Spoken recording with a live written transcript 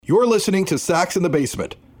You're listening to Sox in the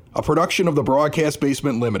Basement, a production of the Broadcast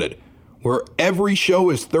Basement Limited, where every show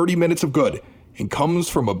is 30 minutes of good and comes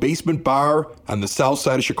from a basement bar on the south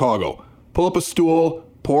side of Chicago. Pull up a stool,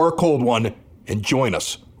 pour a cold one, and join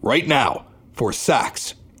us right now for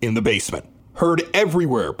Sox in the Basement. Heard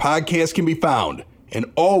everywhere podcasts can be found, and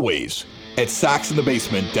always at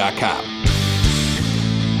soxinthebasement.com.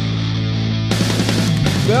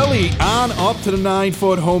 Belly on up to the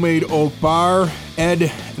 9-foot homemade oak bar.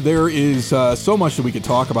 Ed, there is so much that we could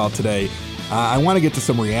talk about today. I want to get to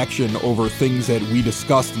some reaction over things that we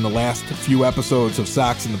discussed in the last few episodes of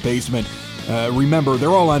Sox in the Basement. Remember, they're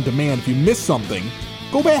all on demand. If you missed something,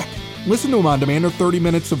 go back. Listen to them on demand. They're 30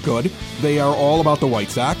 minutes of good. They are all about the White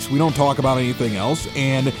Sox. We don't talk about anything else,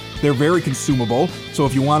 and they're very consumable. So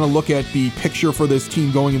if you want to look at the picture for this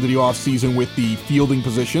team going into the offseason with the fielding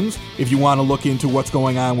positions, if you want to look into what's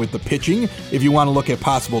going on with the pitching, if you want to look at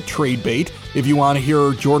possible trade bait, if you want to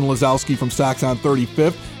hear Jordan Lazowski from Sox on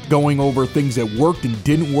 35th going over things that worked and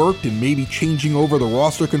didn't work and maybe changing over the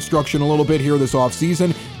roster construction a little bit here this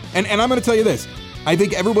offseason. And I'm going to tell you this. I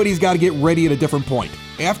think everybody's got to get ready at a different point.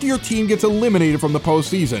 After your team gets eliminated from the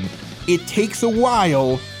postseason, it takes a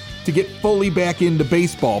while to get fully back into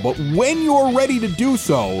baseball. But when you're ready to do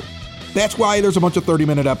so, that's why there's a bunch of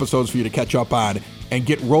 30-minute episodes for you to catch up on and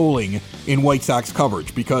get rolling in White Sox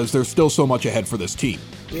coverage, because there's still so much ahead for this team.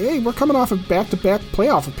 Hey, we're coming off of back-to-back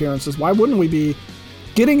playoff appearances. Why wouldn't we be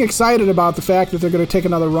getting excited about the fact that they're going to take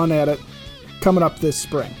another run at it coming up this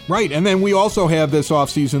spring? Right, and then we also have this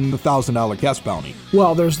offseason the $1,000 guest bounty.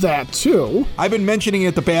 Well, there's that too. I've been mentioning it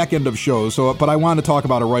at the back end of shows, but I want to talk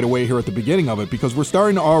about it right away here at the beginning of it, because we're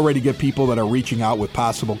starting to already get people that are reaching out with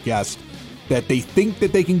possible guests that they think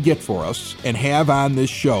that they can get for us and have on this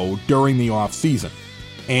show during the offseason.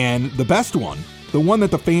 And the best one, the one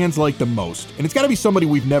that the fans like the most, and it's got to be somebody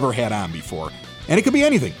we've never had on before. And it could be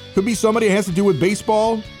anything. It could be somebody that has to do with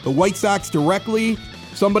baseball, the White Sox directly,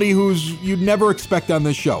 somebody who's you'd never expect on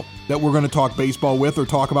this show that we're going to talk baseball with or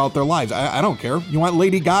talk about their lives. I don't care. You want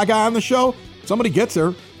Lady Gaga on the show? Somebody gets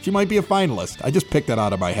her. She might be a finalist. I just picked that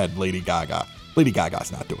out of my head, Lady Gaga. Lady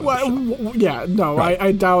Gaga's not doing well, yeah, no, right.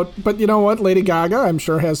 I doubt. But you know what? Lady Gaga, I'm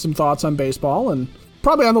sure, has some thoughts on baseball and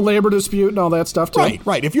probably on the labor dispute and all that stuff, too.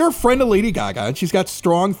 Right. If you're a friend of Lady Gaga and she's got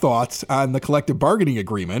strong thoughts on the collective bargaining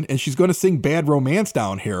agreement and she's going to sing Bad Romance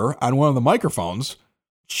down here on one of the microphones,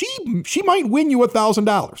 she might win you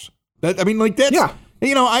 $1,000.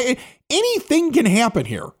 Anything can happen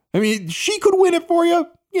here. I mean, she could win it for you.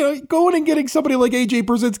 You know, going and getting somebody like AJ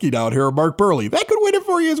Brzezinski down here or Mark Burley, that could win it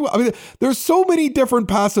for you as well. I mean, there's so many different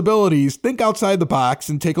possibilities. Think outside the box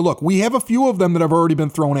and take a look. We have a few of them that have already been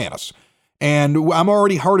thrown at us, and I'm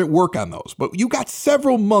already hard at work on those. But you got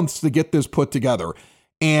several months to get this put together,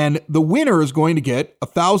 and the winner is going to get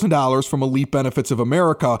 $1,000 from Elite Benefits of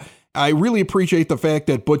America. I really appreciate the fact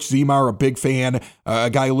that Butch Zemar, a big fan, a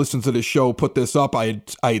guy who listens to this show, put this up. I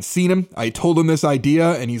had seen him. I told him this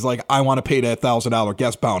idea, and he's like, I want to pay that $1,000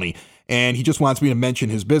 guest bounty. And he just wants me to mention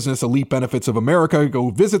his business, Elite Benefits of America.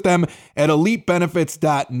 Go visit them at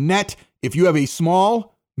elitebenefits.net. If you have a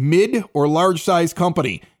small, mid, or large size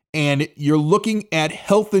company, and you're looking at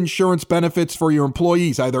health insurance benefits for your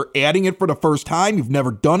employees, either adding it for the first time, you've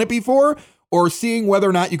never done it before, or seeing whether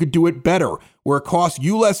or not you could do it better, where it costs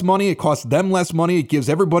you less money, it costs them less money, it gives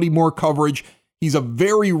everybody more coverage. He's a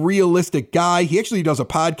very realistic guy. He actually does a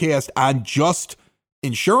podcast on just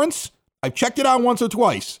insurance. I've checked it out once or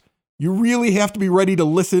twice. You really have to be ready to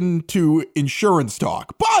listen to insurance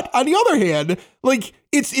talk. But on the other hand,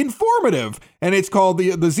 it's informative, and it's called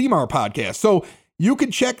the Zemar podcast. So you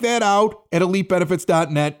can check that out at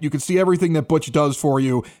elitebenefits.net. You can see everything that Butch does for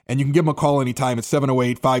you, and you can give him a call anytime at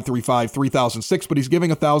 708-535-3006. But he's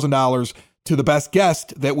giving $1,000 to the best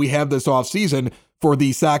guest that we have this offseason for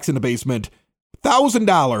the Sox in the Basement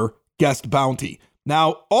 $1,000 guest bounty.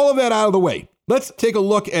 Now, all of that out of the way, let's take a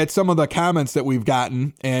look at some of the comments that we've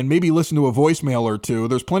gotten and maybe listen to a voicemail or two.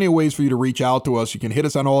 There's plenty of ways for you to reach out to us. You can hit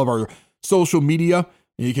us on all of our social media.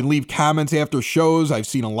 You can leave comments after shows. I've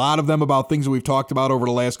seen a lot of them about things that we've talked about over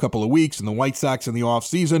the last couple of weeks and the White Sox in the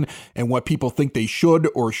offseason and what people think they should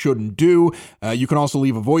or shouldn't do. You can also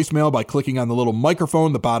leave a voicemail by clicking on the little microphone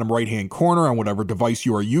in the bottom right-hand corner on whatever device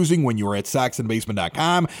you are using when you are at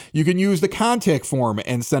soxinthebasement.com. You can use the contact form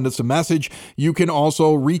and send us a message. You can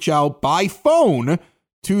also reach out by phone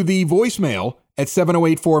to the voicemail at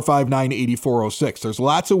 708-459-8406. There's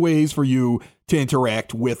lots of ways for you to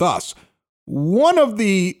interact with us. One of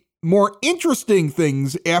the more interesting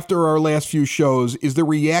things after our last few shows is the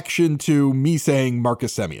reaction to me saying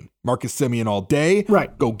Marcus Semien. Marcus Semien all day.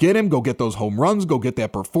 Right. Go get him. Go get those home runs. Go get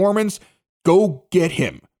that performance. Go get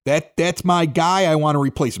him. That's my guy. I want to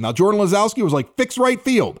replace him. Now, Jordan Lazowski was like, fix right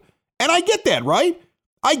field. And I get that, right?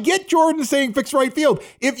 I get Jordan saying fix right field.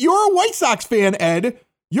 If you're a White Sox fan, Ed,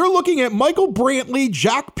 you're looking at Michael Brantley,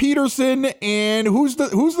 Jock Peterson, and who's the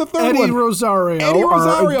third one? Eddie Rosario. Eddie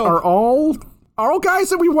Rosario. Are all guys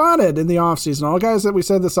that we wanted in the offseason, all guys that we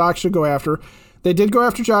said the Sox should go after. They did go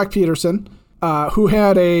after Jock Peterson, who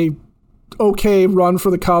had a okay run for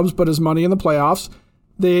the Cubs, but his money in the playoffs.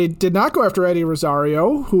 They did not go after Eddie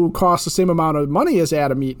Rosario, who cost the same amount of money as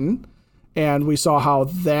Adam Eaton, and we saw how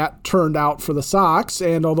that turned out for the Sox.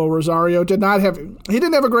 And although Rosario didn't have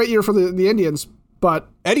a great year for the Indians, but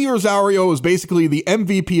Eddie Rosario was basically the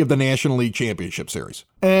MVP of the National League Championship Series.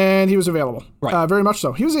 And he was available. Right. Very much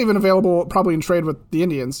so. He was even available probably in trade with the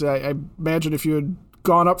Indians. I imagine if you had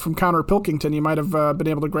gone up from Connor Pilkington, you might have been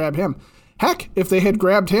able to grab him. Heck, if they had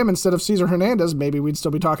grabbed him instead of Cesar Hernandez, maybe we'd still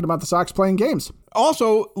be talking about the Sox playing games.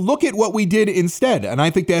 Also, look at what we did instead, and I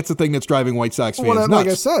think that's the thing that's driving White Sox fans nuts. Like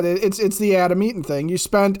I said, it's the Adam Eaton thing. You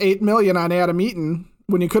spent $8 million on Adam Eaton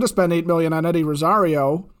when you could have spent $8 million on Eddie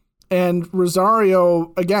Rosario, and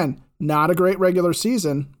Rosario, again, not a great regular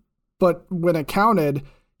season, but when it counted,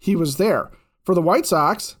 he was there. For the White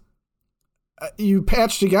Sox, you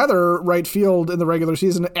patched together right field in the regular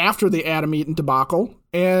season after the Adam Eaton debacle,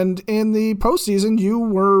 and in the postseason, you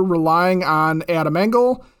were relying on Adam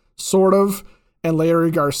Engel, sort of, and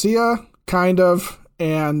Larry Garcia, kind of,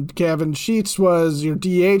 and Gavin Sheets was your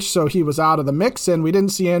DH, so he was out of the mix, and we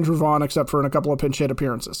didn't see Andrew Vaughn except for in a couple of pinch hit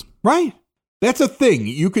appearances. Right. That's a thing.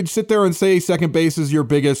 You could sit there and say second base is your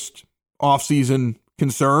biggest offseason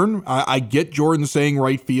concern. I get Jordan saying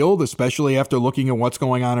right field, especially after looking at what's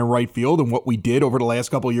going on in right field and what we did over the last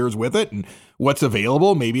couple of years with it and what's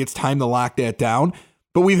available. Maybe it's time to lock that down.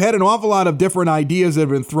 But we've had an awful lot of different ideas that have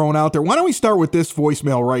been thrown out there. Why don't we start with this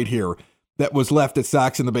voicemail right here that was left at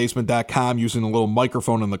soxinthebasement.com using a little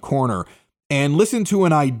microphone in the corner, and listen to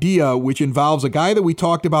an idea which involves a guy that we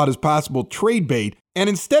talked about as possible trade bait, and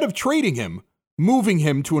instead of trading him, moving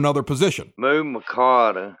him to another position. Move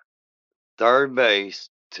McCarter third base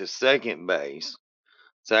to second base.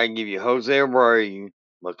 So I can give you Jose Abreu,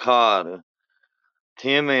 McCarter,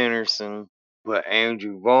 Tim Anderson, put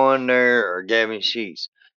Andrew Vaughn there or Gavin Sheets.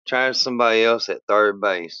 Try somebody else at third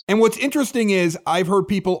base. And what's interesting is I've heard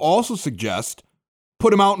people also suggest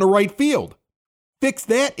put him out in the right field. Fix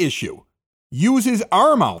that issue. Use his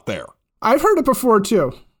arm out there. I've heard it before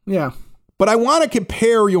too. Yeah. But I want to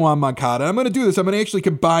compare Yoan Moncada. I'm going to do this. I'm going to actually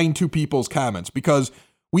combine two people's comments because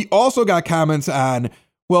we also got comments on,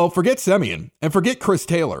 well, forget Semien and forget Chris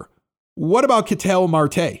Taylor. What about Ketel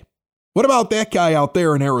Marte? What about that guy out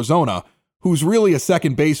there in Arizona who's really a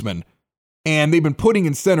second baseman and they've been putting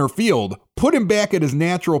in center field, put him back at his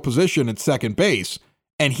natural position at second base,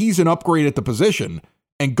 and he's an upgrade at the position,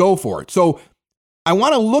 and go for it. So I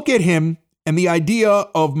want to look at him and the idea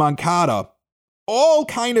of Moncada all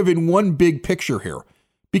kind of in one big picture here.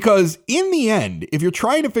 Because in the end, if you're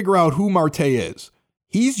trying to figure out who Marte is,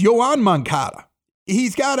 he's Yoan Moncada.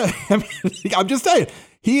 He's got a, I'm just saying,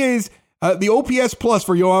 he is, the OPS plus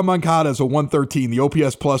for Yoan Moncada is a 113. The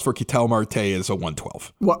OPS plus for Ketel Marte is a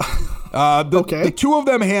 112. What? Okay. The two of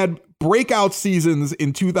them had breakout seasons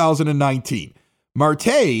in 2019. Marte,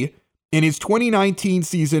 in his 2019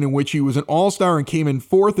 season in which he was an all-star and came in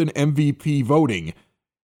fourth in MVP voting,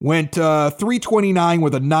 went 329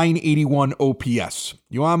 with a 981 OPS.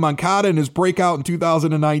 Yoan Moncada in his breakout in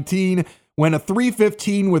 2019 went a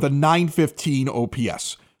 315 with a 915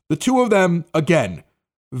 OPS. The two of them, again,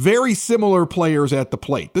 very similar players at the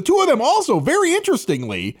plate. The two of them also, very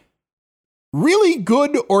interestingly, really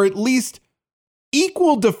good or at least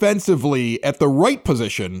equal defensively at the right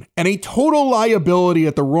position and a total liability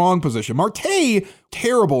at the wrong position. Marte,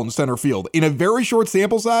 terrible in center field. In a very short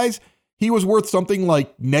sample size, he was worth something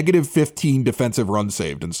like negative 15 defensive runs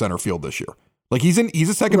saved in center field this year. Like he's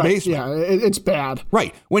a second baseman. Yeah, it's bad.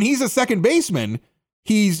 Right. When he's a second baseman,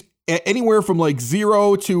 he's anywhere from like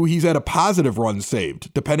 0 to he's at a positive run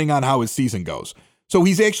saved, depending on how his season goes. So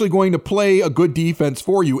he's actually going to play a good defense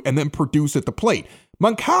for you and then produce at the plate.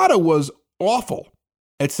 Moncada was awful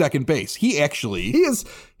at second base. He is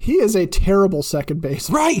a terrible second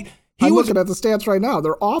baseman. Right. I'm looking at the stats right now.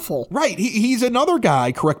 They're awful. Right. He's another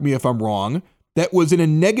guy, correct me if I'm wrong, that was in a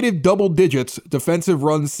negative double digits defensive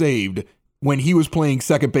runs saved when he was playing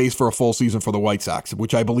second base for a full season for the White Sox,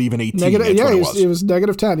 which I believe in 18. He was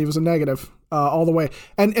negative 10. He was a negative all the way.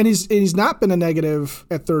 And he's not been a negative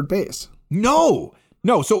at third base. No.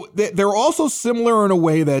 So they're also similar in a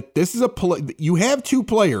way that this is you have two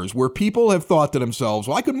players where people have thought to themselves,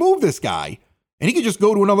 well, I could move this guy and he could just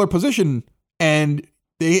go to another position. And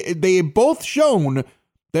they both shown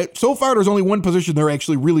that so far there's only one position they're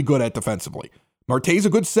actually really good at defensively. Marte's a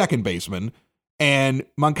good second baseman, and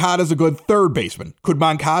Moncada's a good third baseman. Could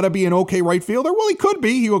Moncada be an okay right fielder? Well, he could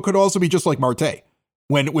be. He could also be just like Marte.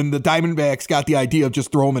 When the Diamondbacks got the idea of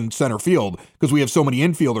just throw him in center field, because we have so many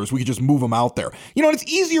infielders, we could just move him out there. You know, it's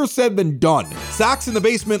easier said than done. Sox in the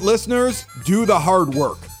Basement listeners, do the hard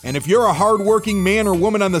work. And if you're a hardworking man or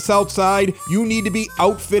woman on the South Side, you need to be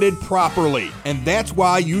outfitted properly. And that's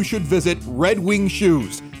why you should visit Red Wing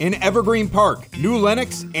Shoes in Evergreen Park, New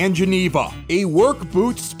Lenox, and Geneva. A work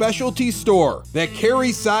boot specialty store that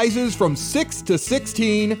carries sizes from 6 to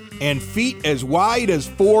 16 and feet as wide as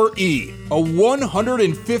 4E. A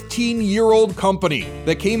 115-year-old company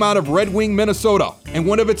that came out of Red Wing, Minnesota. And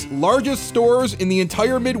one of its largest stores in the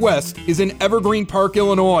entire Midwest is in Evergreen Park,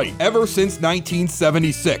 Illinois, ever since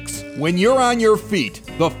 1976. When you're on your feet,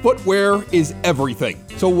 the footwear is everything.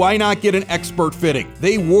 So why not get an expert fitting?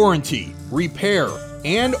 They warranty, repair,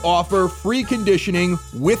 and offer free conditioning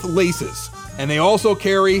with laces. And they also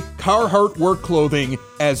carry Carhartt work clothing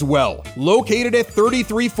as well. Located at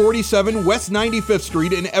 3347 West 95th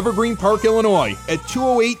Street in Evergreen Park, Illinois, at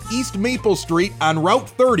 208 East Maple Street on Route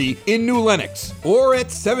 30 in New Lenox, or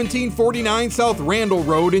at 1749 South Randall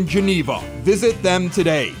Road in Geneva. Visit them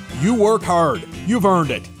today. You work hard. You've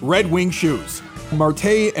earned it. Red Wing Shoes.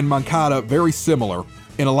 Marte and Moncada, very similar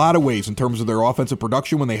in a lot of ways in terms of their offensive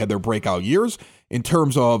production when they had their breakout years, in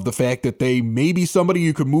terms of the fact that they may be somebody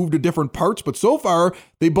you could move to different parts, but so far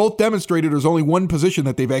they both demonstrated there's only one position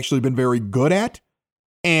that they've actually been very good at.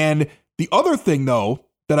 And the other thing, though,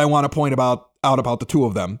 that I want to point out about the two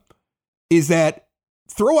of them is that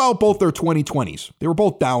throw out both their 2020s. They were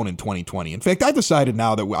both down in 2020. In fact, I decided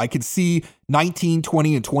now that I could see 19,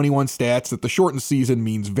 20, and 21 stats that the shortened season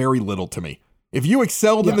means very little to me. If you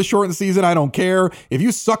excelled in the shortened season, I don't care. If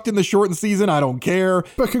you sucked in the shortened season, I don't care.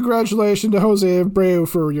 But congratulations to Jose Abreu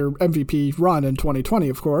for your MVP run in 2020,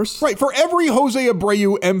 of course. Right. For every Jose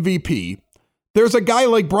Abreu MVP, there's a guy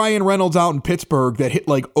like Brian Reynolds out in Pittsburgh that hit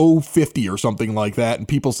like 050 or something like that, and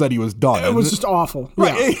people said he was done. It was just awful.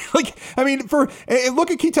 Right. Yeah. Look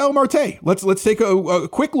at Ketel Marte. Let's take a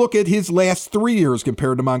quick look at his last 3 years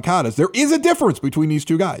compared to Moncada's. There is a difference between these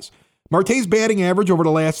two guys. Marte's batting average over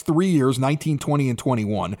the last 3 years, 19, 20, and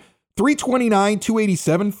 21, 329,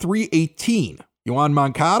 287, 318. Yoan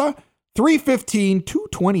Moncada, 315,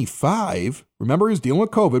 225. Remember, he was dealing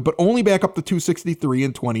with COVID, but only back up to 263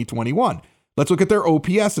 in 2021. Let's look at their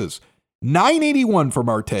OPSs. 981 for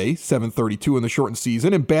Marte, 732 in the shortened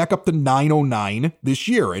season, and back up to 909 this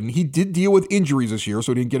year. And he did deal with injuries this year,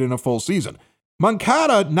 so he didn't get in a full season.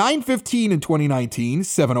 Moncada, 915 in 2019,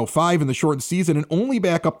 705 in the shortened season, and only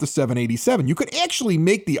back up to 787. You could actually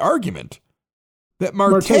make the argument that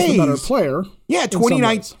Marte's a better player. Yeah,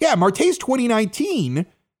 Marte's 2019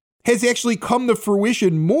 has actually come to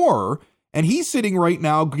fruition more, and he's sitting right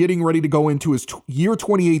now getting ready to go into his year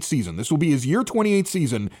 28 season. This will be his year 28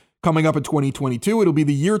 season coming up in 2022. It'll be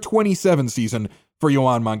the year 27 season for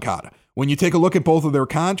Yoan Moncada. When you take a look at both of their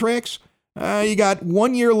contracts, you got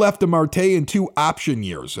 1 year left of Marte and 2 option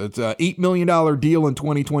years. It's an $8 million deal in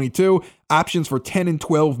 2022, options for $10 and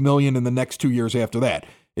 $12 million in the next 2 years after that.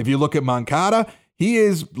 If you look at Moncada, he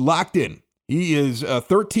is locked in. He is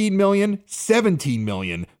 $13 million, $17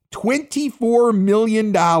 million, $24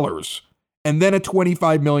 million, and then a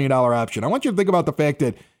 $25 million option. I want you to think about the fact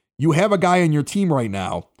that you have a guy on your team right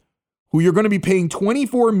now who you're going to be paying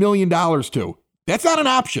 $24 million to. That's not an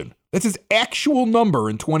option. That's his actual number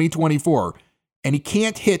in 2024, and he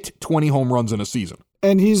can't hit 20 home runs in a season.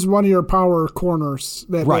 And he's one of your power corners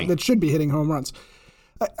that should be hitting home runs.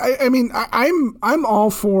 I'm all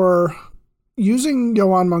for using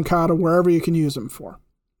Yoan Moncada wherever you can use him for.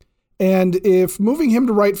 And if moving him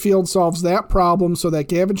to right field solves that problem so that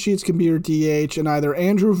Gavin Sheets can be your DH and either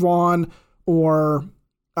Andrew Vaughn or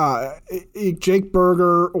Jake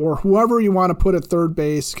Berger or whoever you want to put at third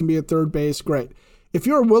base can be at third base, great. If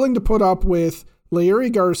you're willing to put up with Leury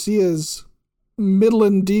Garcia's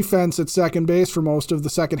Midland defense at second base for most of the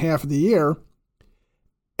second half of the year,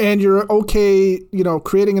 and you're okay,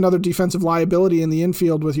 creating another defensive liability in the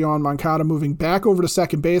infield with Yoan Moncada moving back over to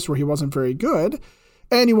second base where he wasn't very good,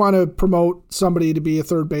 and you want to promote somebody to be a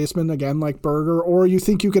third baseman, again, like Berger, or you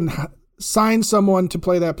think you can sign someone to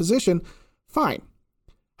play that position, fine.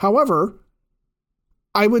 However,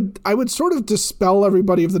 I would sort of dispel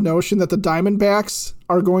everybody of the notion that the Diamondbacks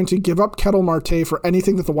are going to give up Ketel Marte for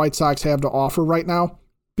anything that the White Sox have to offer right now,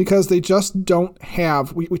 because they just don't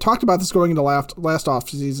have. We talked about this going into last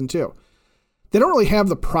offseason too. They don't really have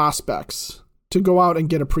the prospects to go out and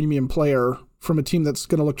get a premium player from a team that's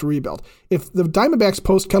going to look to rebuild. If the Diamondbacks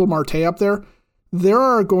post Ketel Marte up there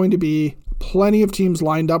are going to be plenty of teams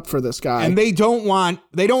lined up for this guy. And they don't want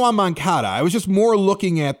Moncada. I was just more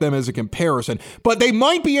looking at them as a comparison. But they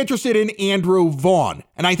might be interested in Andrew Vaughn.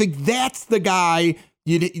 And I think that's the guy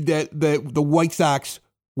that the White Sox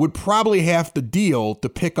would probably have to deal to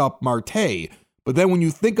pick up Marte. But then when you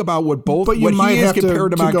think about what he is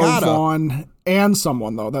compared to Moncada, go Vaughn and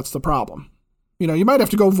someone, though. That's the problem. You might have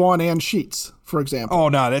to go Vaughn and Sheets, for example. Oh,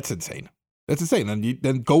 no, that's insane. That's insane.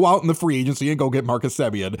 Then go out in the free agency and go get Marcus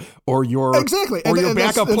Semien or your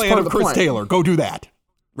backup plan of Chris Taylor. Go do that.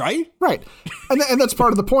 Right? Right. And that's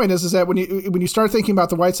part of the point is that when you start thinking about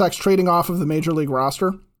the White Sox trading off of the major league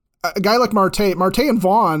roster, a guy like Marte and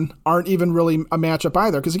Vaughn aren't even really a matchup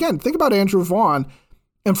either. Because again, think about Andrew Vaughn.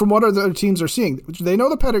 And from what other teams are seeing, they know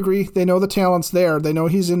the pedigree, they know the talent's there, they know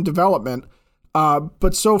he's in development.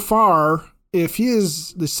 But so far, if he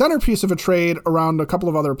is the centerpiece of a trade around a couple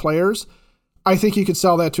of other players, I think you could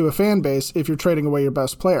sell that to a fan base if you're trading away your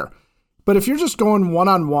best player. But if you're just going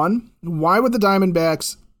one-on-one, why would the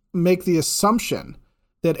Diamondbacks make the assumption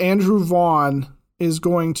that Andrew Vaughn is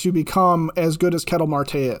going to become as good as Ketel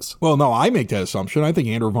Marte is? Well, no, I make that assumption. I think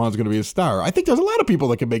Andrew Vaughn's going to be a star. I think there's a lot of people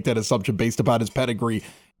that can make that assumption based upon his pedigree.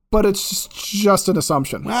 But it's just an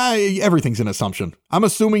assumption. Everything's an assumption. I'm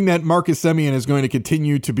assuming that Marcus Semien is going to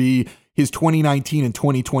continue to be his 2019 and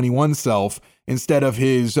 2021 self instead of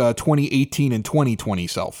his 2018 and 2020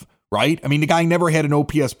 self, right? I mean, the guy never had an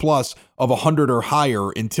OPS plus of 100 or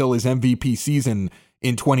higher until his MVP season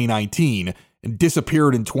in 2019 and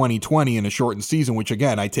disappeared in 2020 in a shortened season, which,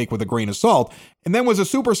 again, I take with a grain of salt, and then was a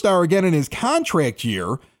superstar again in his contract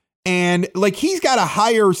year. And, he's got a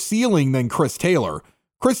higher ceiling than Chris Taylor.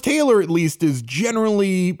 Chris Taylor, at least, is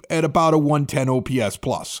generally at about a 110 OPS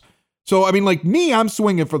plus. So, I mean, I'm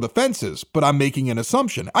swinging for the fences, but I'm making an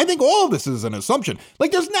assumption. I think all of this is an assumption.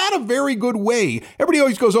 There's not a very good way. Everybody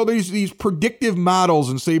always goes, there's these predictive models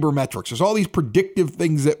and sabermetrics. There's all these predictive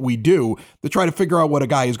things that we do to try to figure out what a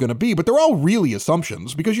guy is going to be, but they're all really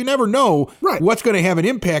assumptions because you never know what's going to have an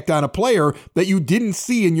impact on a player that you didn't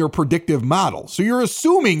see in your predictive model. So you're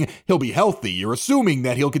assuming he'll be healthy. You're assuming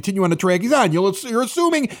that he'll continue on the track he's on. You're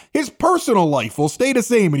assuming his personal life will stay the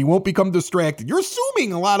same and he won't become distracted. You're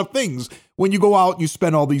assuming a lot of things when you go out and you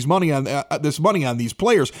spend all these money on money on these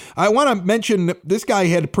players. I want to mention this guy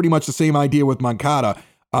had pretty much the same idea with Moncada,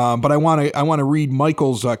 but I want to read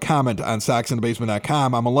Michael's comment on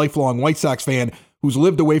SoxInTheBasement.com. I'm a lifelong White Sox fan who's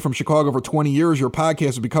lived away from Chicago for 20 years. Your podcast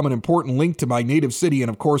has become an important link to my native city and,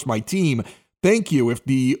 of course, my team. Thank you. If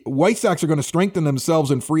the White Sox are going to strengthen themselves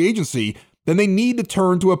in free agency, then they need to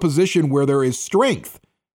turn to a position where there is strength.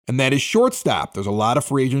 And that is shortstop. There's a lot of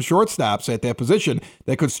free agent shortstops at that position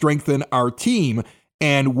that could strengthen our team.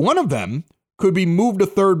 And one of them could be moved to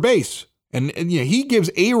third base. And he gives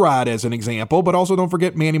A-Rod as an example, but also don't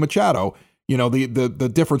forget Manny Machado.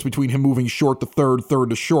 The difference between him moving short to third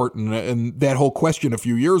to short, and that whole question a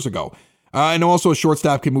few years ago. And also a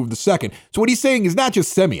shortstop can move to second. So what he's saying is not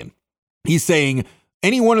just Semien. He's saying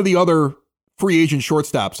any one of the other free agent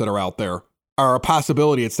shortstops that are out there are a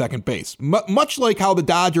possibility at second base, much like how the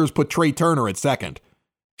Dodgers put Trey Turner at second,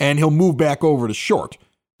 and he'll move back over to short.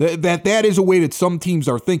 That is a way that some teams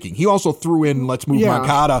are thinking. He also threw in, let's move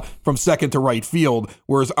Moncada from second to right field,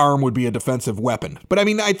 where his arm would be a defensive weapon. But I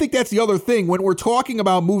mean, I think that's the other thing. When we're talking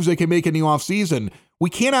about moves they can make in the offseason,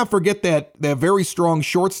 we cannot forget that very strong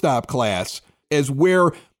shortstop class is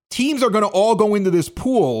where teams are going to all go into this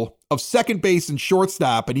pool of second base and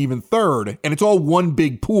shortstop and even third, and it's all one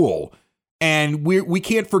big pool. And we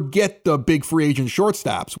can't forget the big free agent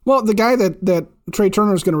shortstops. Well, the guy that Trey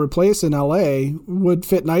Turner is going to replace in L.A. would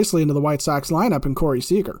fit nicely into the White Sox lineup in Corey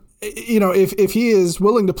Seager. If he is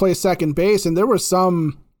willing to play second base, and there was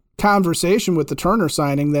some conversation with the Turner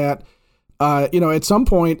signing that, at some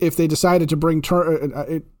point, if they decided to bring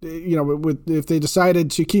Turner, if they decided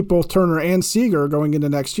to keep both Turner and Seager going into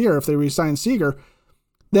next year, if they re-sign Seager,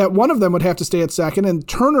 that one of them would have to stay at second, and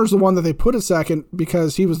Turner's the one that they put at second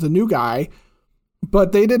because he was the new guy,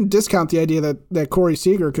 but they didn't discount the idea that Corey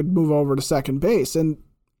Seager could move over to second base. And,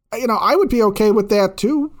 I would be okay with that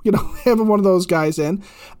too, having one of those guys in.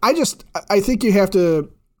 I think you have to,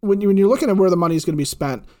 when you're looking at where the money is going to be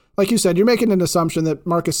spent, like you said, you're making an assumption that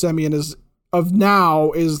Marcus Semien is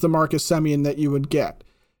the Marcus Semien that you would get.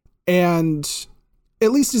 And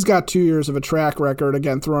at least he's got 2 years of a track record,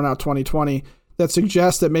 again, throwing out 2020, that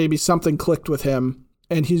suggests that maybe something clicked with him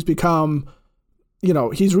and he's become,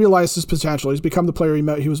 he's realized his potential. He's become the player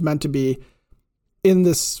he was meant to be in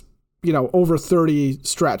this, over 30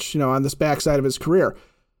 stretch, on this backside of his career.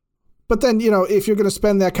 But then, if you're going to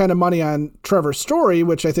spend that kind of money on Trevor Story,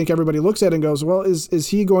 which I think everybody looks at and goes, well, is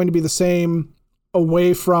he going to be the same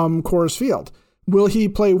away from Coors Field? will he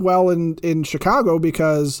play well in Chicago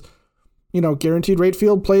because, guaranteed rate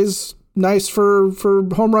field plays nice for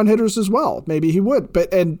home run hitters as well. Maybe he would.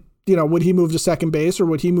 Would he move to second base or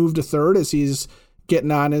would he move to third as he's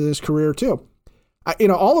getting on in his career too?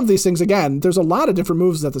 All of these things, again, there's a lot of different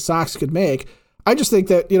moves that the Sox could make. I just think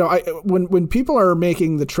that, when people are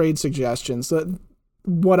making the trade suggestions,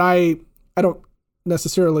 what I don't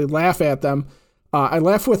necessarily laugh at them. I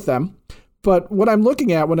laugh with them. But what I'm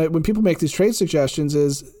looking at when people make these trade suggestions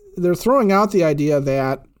is they're throwing out the idea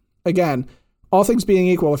that, again, all things being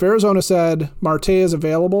equal, if Arizona said Marte is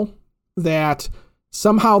available, that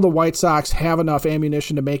somehow the White Sox have enough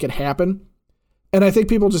ammunition to make it happen. And I think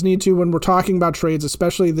people just need to, when we're talking about trades,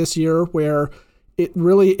 especially this year where it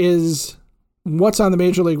really is what's on the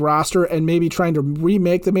Major League roster and maybe trying to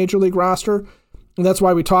remake the Major League roster. And that's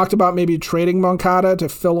why we talked about maybe trading Moncada to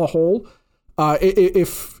fill a hole.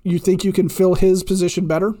 If you think you can fill his position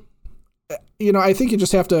better, I think you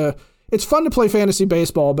just have to. It's fun to play fantasy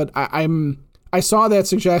baseball, but I saw that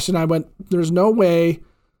suggestion. I went, there's no way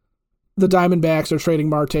the Diamondbacks are trading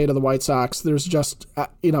Marte to the White Sox. There's just,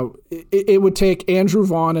 it would take Andrew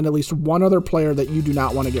Vaughn and at least one other player that you do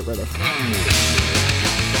not want to get rid of.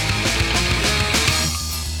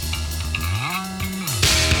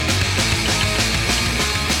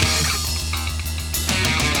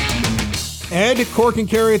 Ed, Cork and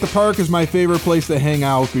Kerry at the Park is my favorite place to hang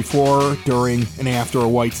out before, during, and after a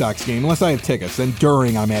White Sox game, unless I have tickets. Then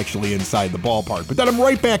during, I'm actually inside the ballpark. But then I'm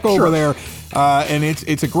right back over there, and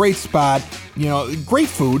it's a great spot. Great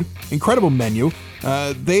food, incredible menu.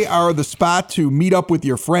 They are the spot to meet up with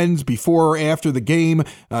your friends before or after the game.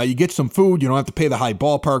 You get some food. You don't have to pay the high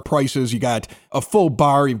ballpark prices. You got a full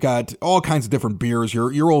bar. You've got all kinds of different beers,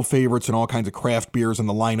 your old favorites and all kinds of craft beers in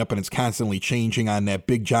the lineup, and it's constantly changing on that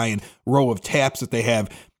big giant row of taps that they have.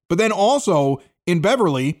 But then also in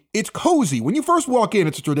Beverly, it's cozy. When you first walk in,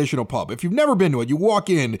 it's a traditional pub. If you've never been to it, you walk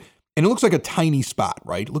in and it looks like a tiny spot,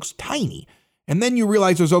 right? It looks tiny. And then you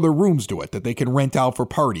realize there's other rooms to it that they can rent out for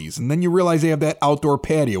parties. And then you realize they have that outdoor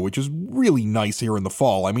patio, which is really nice here in the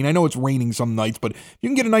fall. I mean, I know it's raining some nights, but you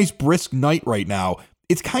can get a nice brisk night right now.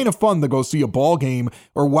 It's kind of fun to go see a ball game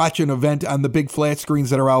or watch an event on the big flat screens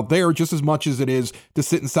that are out there just as much as it is to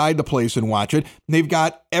sit inside the place and watch it. And they've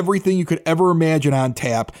got everything you could ever imagine on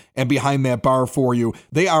tap and behind that bar for you.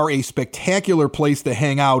 They are a spectacular place to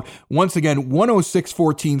hang out. Once again,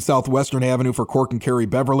 10614 Southwestern Avenue for Cork and Kerry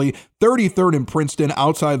Beverly, 33rd in Princeton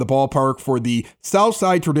outside the ballpark for the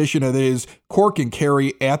Southside tradition that is Cork and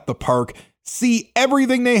Kerry at the Park. See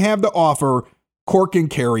everything they have to offer,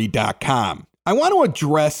 corkandkerry.com. I want to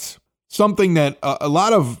address something that a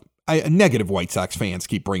lot of negative White Sox fans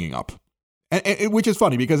keep bringing up, and which is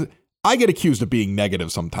funny because I get accused of being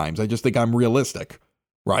negative sometimes. I just think I'm realistic,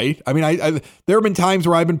 right? I mean, there have been times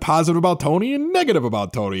where I've been positive about Tony and negative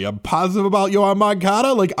about Tony. I'm positive about Yoan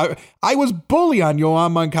Moncada. Like I was bully on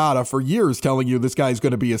Yoan Moncada for years, telling you this guy's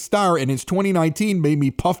going to be a star, and his 2019 made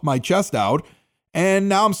me puff my chest out. And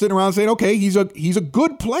now I'm sitting around saying, okay, he's a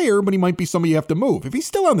good player, but he might be somebody you have to move. If he's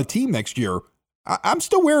still on the team next year, I'm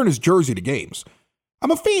still wearing his jersey to games. I'm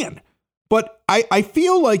a fan. But I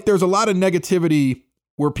feel like there's a lot of negativity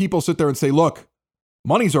where people sit there and say, look,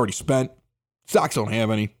 money's already spent. Sox don't have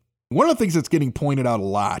any. One of the things that's getting pointed out a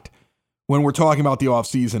lot when we're talking about the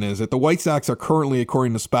offseason is that the White Sox are currently,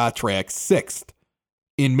 according to SpotTrack, 6th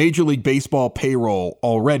in Major League Baseball payroll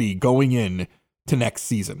already going in to next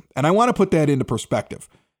season. And I want to put that into perspective.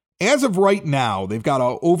 As of right now, they've got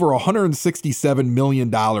over $167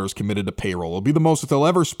 million committed to payroll. It'll be the most that they'll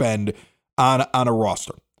ever spend on a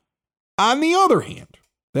roster. On the other hand,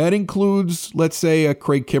 that includes, let's say, a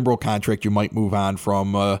Craig Kimbrell contract you might move on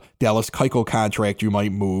from, a Dallas Keuchel contract you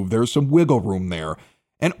might move. There's some wiggle room there.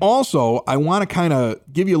 And also, I want to kind of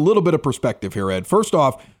give you a little bit of perspective here, Ed. First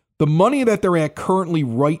off, the money that they're at currently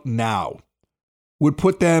right now would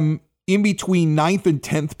put them in between 9th and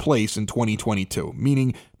 10th place in 2022,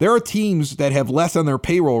 meaning there are teams that have less on their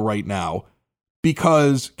payroll right now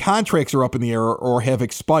because contracts are up in the air or have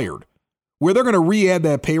expired, where they're going to re-add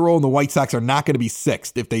that payroll, and the White Sox are not going to be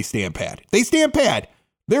 6th if they stand pat. If they stand pat,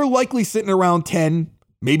 they're likely sitting around 10,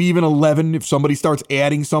 maybe even 11 if somebody starts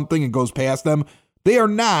adding something and goes past them. They are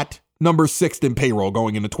not number 6th in payroll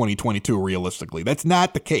going into 2022, realistically. That's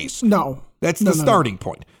not the case. No. That's the starting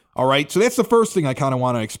point. All right, so that's the first thing I kind of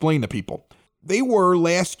want to explain to people. They were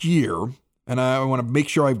last year, and I want to make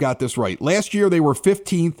sure I've got this right. Last year, they were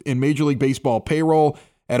 15th in Major League Baseball payroll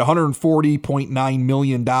at $140.9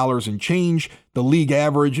 million in change. The league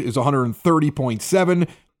average is $130.7.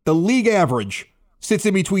 The league average sits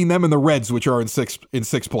in between them and the Reds, which are in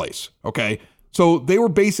sixth place. Okay, so they were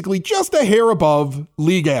basically just a hair above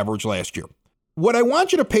league average last year. what I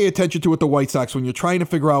want you to pay attention to with the White Sox when you're trying to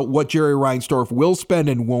figure out what Jerry Reinsdorf will spend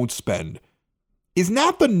and won't spend is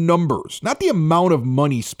not the numbers, not the amount of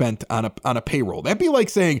money spent on a payroll. That'd be like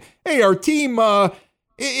saying, hey, our team,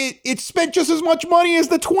 it spent just as much money as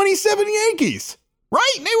the 27 Yankees,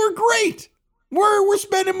 right? And they were great. We're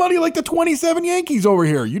spending money like the 27 Yankees over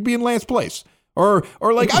here. You'd be in last place. Or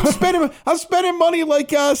like I'm spending money like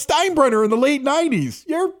Steinbrenner in the late 90s.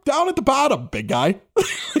 You're down at the bottom, big guy.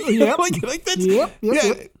 Yeah, like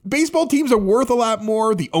that's baseball teams are worth a lot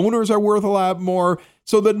more. The owners are worth a lot more.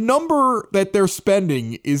 So the number that they're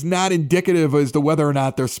spending is not indicative as to whether or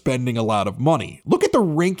not they're spending a lot of money. Look at the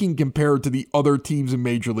ranking compared to the other teams in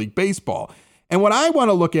Major League Baseball. And what I want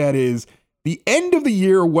to look at is the end of the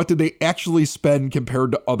year, what did they actually spend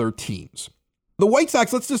compared to other teams? The White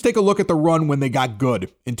Sox, let's just take a look at the run when they got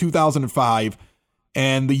good in 2005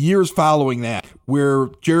 and the years following that, where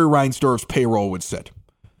Jerry Reinsdorf's payroll would sit.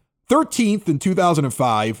 13th in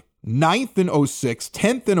 2005, 9th in 06,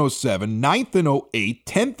 10th in 07, 9th in 08,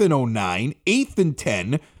 10th in 09, 8th in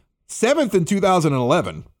 10, 7th in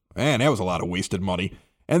 2011. Man, that was a lot of wasted money.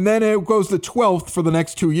 And then it goes to 12th for the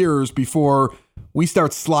next 2 years before we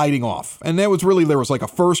start sliding off. And that was really, there was like a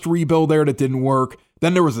first rebuild there that didn't work.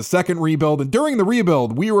 Then there was a second rebuild. And during the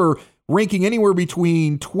rebuild, we were ranking anywhere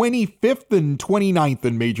between 25th and 29th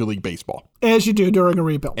in Major League Baseball. As you do during a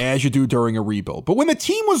rebuild. As you do during a rebuild. But when the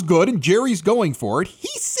team was good and Jerry's going for it, he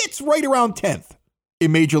sits right around 10th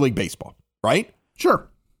in Major League Baseball, right? Sure.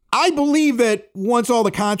 I believe that once all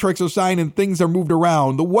the contracts are signed and things are moved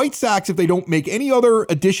around, the White Sox, if they don't make any other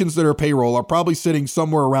additions to their payroll, are probably sitting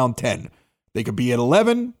somewhere around 10. They could be at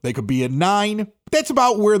 11. They could be at 9. That's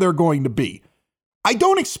about where they're going to be. I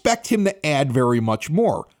don't expect him to add very much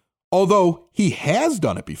more, although he has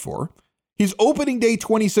done it before. His opening day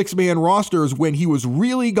 26-man rosters, when he was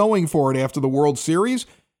really going for it after the World Series,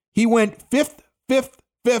 he went 5th,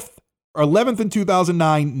 11th in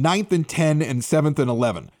 2009, 9th in 10, and 7th in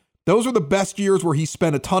 11. Those are the best years where he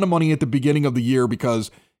spent a ton of money at the beginning of the year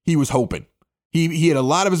because he was hoping. He had a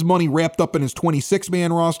lot of his money wrapped up in his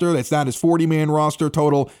 26-man roster. That's not his 40-man roster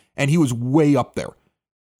total, and he was way up there.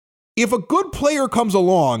 If a good player comes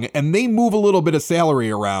along and they move a little bit of salary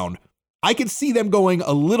around, I can see them going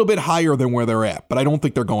a little bit higher than where they're at, but I don't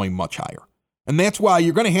think they're going much higher. And that's why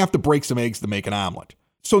you're going to have to break some eggs to make an omelet.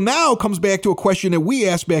 So now comes back to a question that we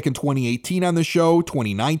asked back in 2018 on this show,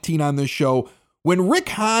 2019 on this show. When Rick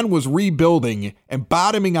Hahn was rebuilding and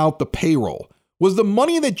bottoming out the payroll, was the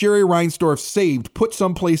money that Jerry Reinsdorf saved put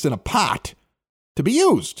someplace in a pot to be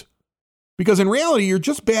used? Because in reality, you're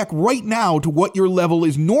just back right now to what your level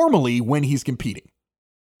is normally when he's competing.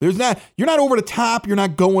 You're not over the top. You're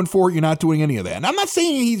not going for it. You're not doing any of that. And I'm not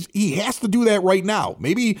saying he has to do that right now.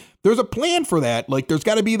 Maybe there's a plan for that. Like there's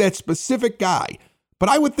got to be that specific guy. But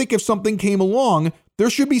I would think if something came along, there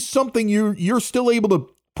should be something you're still able to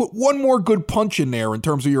put one more good punch in there in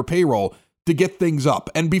terms of your payroll to get things up.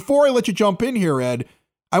 And before I let you jump in here, Ed,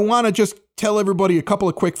 I want to just tell everybody a couple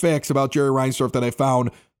of quick facts about Jerry Reinsdorf that I found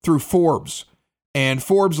through Forbes. And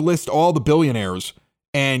Forbes lists all the billionaires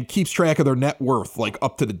and keeps track of their net worth, like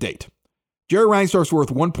up to the date. Jerry Reinsdorf's worth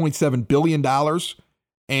 $1.7 billion.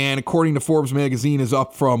 And according to Forbes magazine, is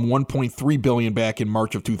up from $1.3 billion back in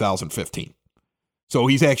March of 2015. So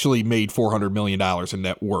he's actually made $400 million in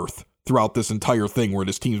net worth throughout this entire thing where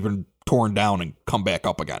this team's been torn down and come back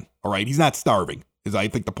up again. All right. He's not starving, is I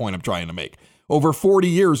think the point I'm trying to make. Over 40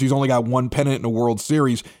 years, he's only got one pennant in the World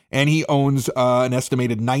Series, and he owns an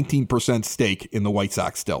estimated 19% stake in the White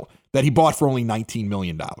Sox still, that he bought for only $19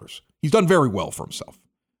 million. He's done very well for himself.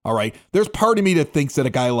 All right. There's part of me that thinks that a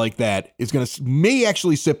guy like that is may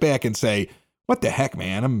actually sit back and say, what the heck,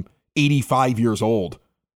 man? I'm 85 years old.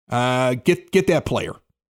 Get that player.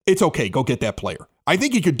 It's okay. Go get that player. I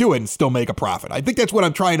think he could do it and still make a profit. I think that's what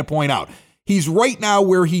I'm trying to point out. He's right now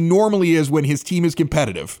where he normally is when his team is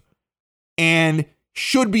competitive and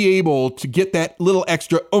should be able to get that little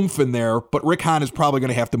extra oomph in there, but Rick Hahn is probably going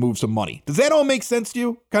to have to move some money. Does that all make sense to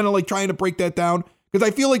you? Kind of like trying to break that down? Because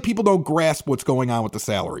I feel like people don't grasp what's going on with the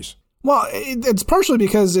salaries. Well, it's partially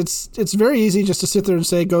because it's very easy just to sit there and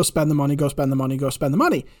say, go spend the money, go spend the money, go spend the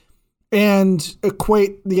money, and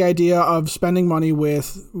equate the idea of spending money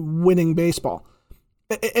with winning baseball.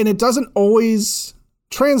 And it doesn't always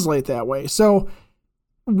translate that way. So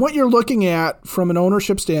what you're looking at from an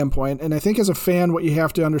ownership standpoint, and I think as a fan, what you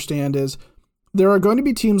have to understand is there are going to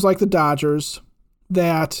be teams like the Dodgers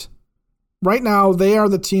that right now they are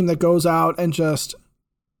the team that goes out and just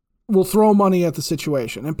will throw money at the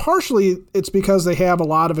situation. And partially it's because they have a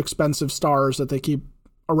lot of expensive stars that they keep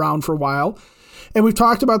around for a while. And we've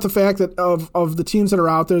talked about the fact that of the teams that are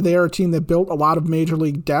out there, they are a team that built a lot of major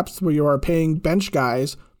league depth where you are paying bench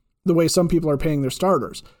guys the way some people are paying their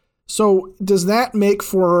starters. So does that make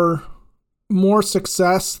for more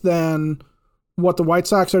success than what the White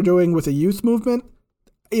Sox are doing with a youth movement?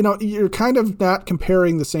 You know, you're kind of not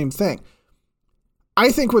comparing the same thing.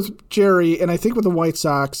 I think with Jerry and I think with the White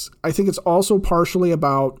Sox, I think it's also partially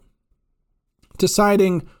about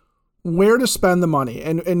deciding where to spend the money.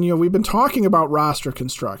 And you know, we've been talking about roster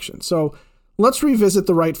construction. So let's revisit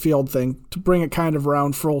the right field thing to bring it kind of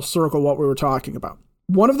around full circle what we were talking about.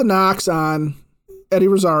 One of the knocks on Eddie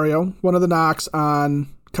Rosario, one of the knocks on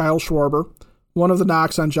Kyle Schwarber, one of the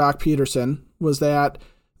knocks on Jock Peterson was that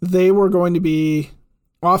they were going to be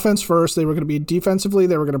offense first. They were going to be defensively.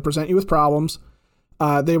 They were going to present you with problems.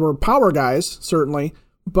 They were power guys, certainly,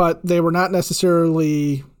 but they were not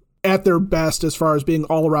necessarily at their best as far as being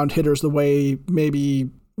all-around hitters the way maybe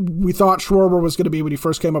we thought Schwarber was going to be when he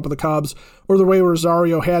first came up with the Cubs, or the way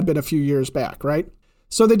Rosario had been a few years back, right?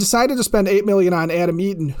 So they decided to spend $8 million on Adam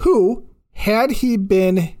Eaton, who, had he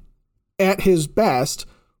been at his best,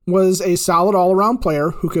 was a solid all-around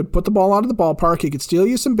player who could put the ball out of the ballpark. He could steal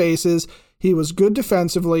you some bases. He was good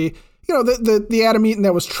defensively. You know, the Adam Eaton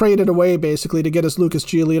that was traded away basically to get us Lucas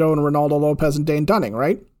Giolito and Ronaldo Lopez and Dane Dunning,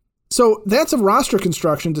 right? So that's a roster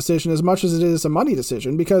construction decision as much as it is a money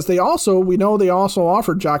decision, because we know they also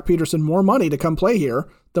offered Jock Peterson more money to come play here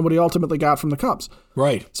than what he ultimately got from the Cubs.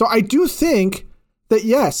 Right. So I do think that,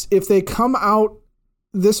 yes, if they come out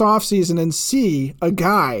this offseason and see a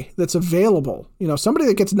guy that's available, you know, somebody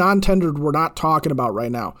that gets non-tendered we're not talking about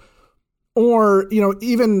right now, or, you know,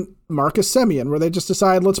 even Marcus Semien, where they just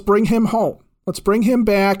decide, let's bring him home. Let's bring him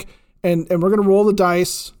back. And we're going to roll the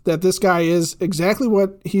dice that this guy is exactly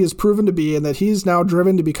what he has proven to be, and that he's now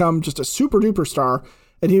driven to become just a super duper star.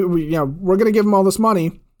 And we're going to give him all this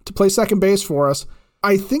money to play second base for us.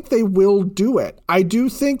 I think they will do it. I do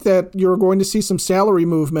think that you're going to see some salary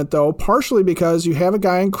movement, though, partially because you have a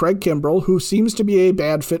guy in Craig Kimbrell who seems to be a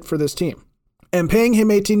bad fit for this team. And paying him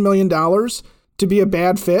 $18 million to be a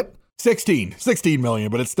bad fit. 16 million,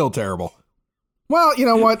 but it's still terrible. Well, you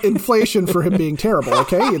know what? Inflation for him being terrible,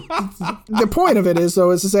 okay? The point of it is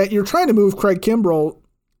that you're trying to move Craig Kimbrell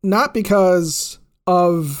not because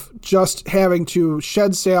of just having to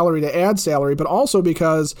shed salary to add salary, but also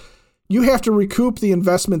because you have to recoup the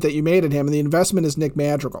investment that you made in him, and the investment is Nick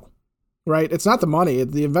Madrigal, right? It's not the money.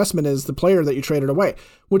 The investment is the player that you traded away,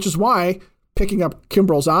 which is why picking up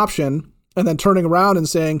Kimbrell's option and then turning around and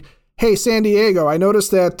saying, hey, San Diego, I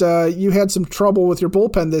noticed that you had some trouble with your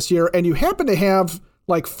bullpen this year, and you happen to have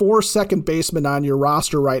like 4 second basemen on your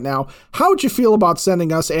roster right now. How would you feel about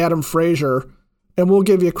sending us Adam Frazier, and we'll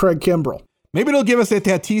give you Craig Kimbrell? Maybe they'll give us that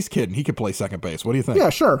Tatis kid, and he could play second base. What do you think? Yeah,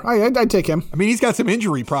 sure. I'd take him. I mean, he's got some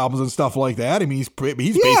injury problems and stuff like that. I mean, he's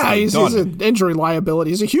basically he's an injury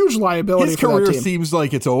liability. He's a huge liability for that team. His career seems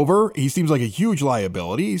like it's over. He seems like a huge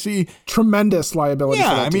liability. You see, tremendous liability. Yeah,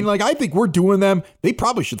 for that I mean, team. like, I think we're doing them. They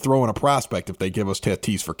probably should throw in a prospect if they give us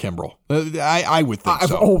Tatis for Kimbrell. I would think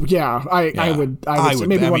so. Oh yeah, I would say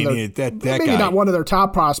maybe one of their maybe guy. Not one of their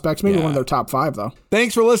top prospects. Maybe one of their top 5 though.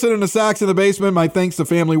 Thanks for listening to Sox in the Basement. My thanks to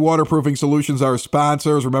Family Waterproofing Solutions, our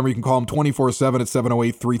sponsors. Remember, you can call them 24/7 at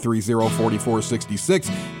 708-330-4466.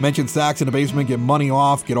 Mention Sox in the Basement. Get money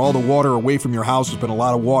off. Get all the water away from your house. There's been a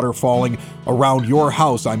lot of water falling around your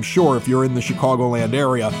house, I'm sure, if you're in the Chicagoland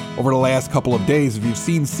area over the last couple of days. If you've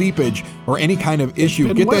seen seepage or any kind of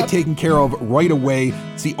issue, get that taken care of right away.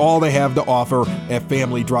 See all they have to offer at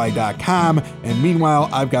familydry.com. And meanwhile,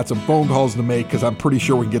 I've got some phone calls to make because I'm pretty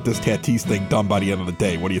sure we can get this Tatis thing done by the end of the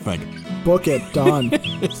day. What do you think? Book it. Done.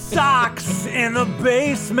 Sox in the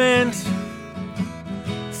basement.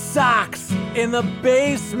 Sox in the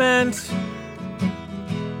basement.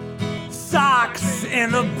 Sox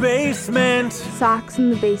in the basement. Sox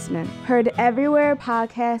in the Basement. Heard everywhere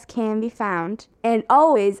podcasts can be found, and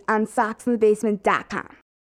always on soxinthebasement.com.